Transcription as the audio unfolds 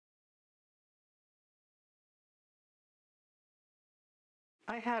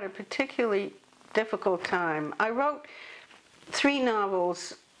I had a particularly difficult time. I wrote 3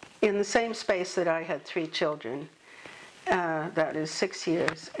 novels in the same space that I had 3 children. That is 6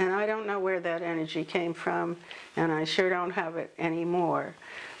 years. And I don't know where that energy came from, and I sure don't have it anymore.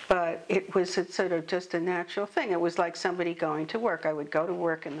 But it was sort of just a natural thing. It was like somebody going to work. I would go to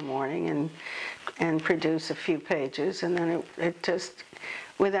work in the morning and produce a few pages, and then it just,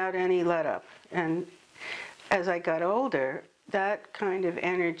 without any let up. And as I got older, that kind of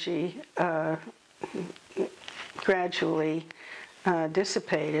energy gradually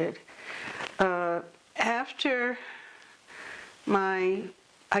dissipated. After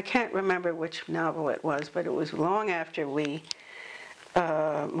I can't remember which novel it was, but it was long after we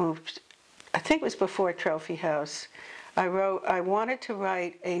moved, I think it was before Trophy House. I wanted to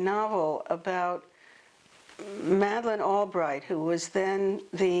write a novel about Madeleine Albright, who was then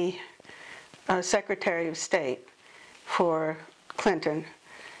the Secretary of State for Clinton,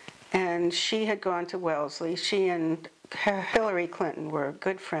 and she had gone to Wellesley. She and Hillary Clinton were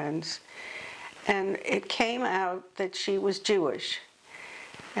good friends, and it came out that she was Jewish,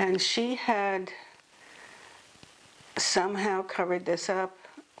 and she had somehow covered this up.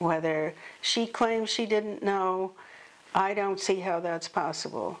 Whether she claims she didn't know, I don't see how that's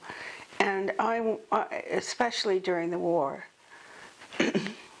possible. And especially during the war.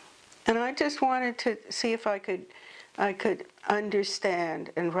 And I just wanted to see if I could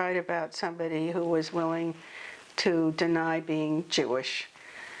understand and write about somebody who was willing to deny being Jewish.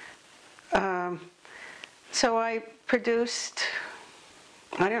 So I produced,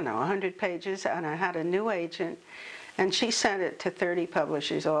 I don't know, 100 pages, and I had a new agent, and she sent it to 30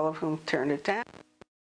 publishers, all of whom turned it down.